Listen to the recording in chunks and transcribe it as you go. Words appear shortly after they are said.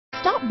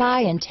Stop by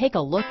and take a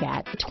look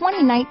at the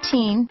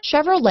 2019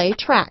 Chevrolet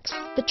Trax.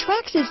 The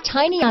Trax is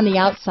tiny on the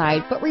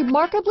outside, but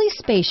remarkably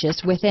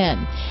spacious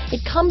within.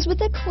 It comes with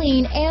a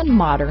clean and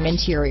modern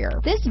interior.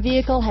 This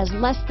vehicle has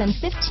less than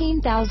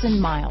 15,000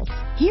 miles.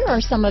 Here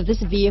are some of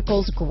this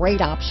vehicle's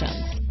great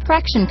options: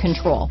 traction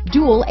control,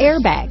 dual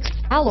airbags,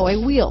 alloy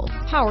wheels,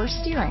 power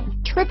steering,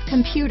 trip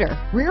computer,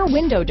 rear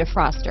window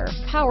defroster,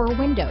 power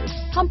windows,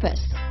 compass,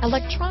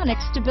 electronic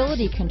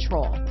stability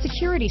control,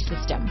 security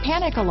system,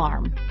 panic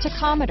alarm,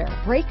 tachometer,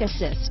 brake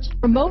assist,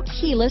 remote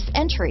keyless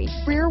entry,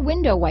 rear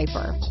window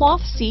wiper,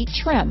 cloth seat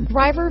trim,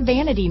 driver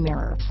vanity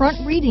mirror, front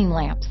reading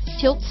lamps,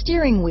 tilt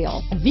steering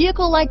wheel. A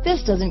vehicle like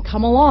this doesn't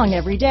come along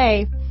every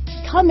day.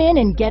 Come in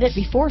and get it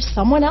before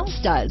someone else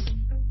does.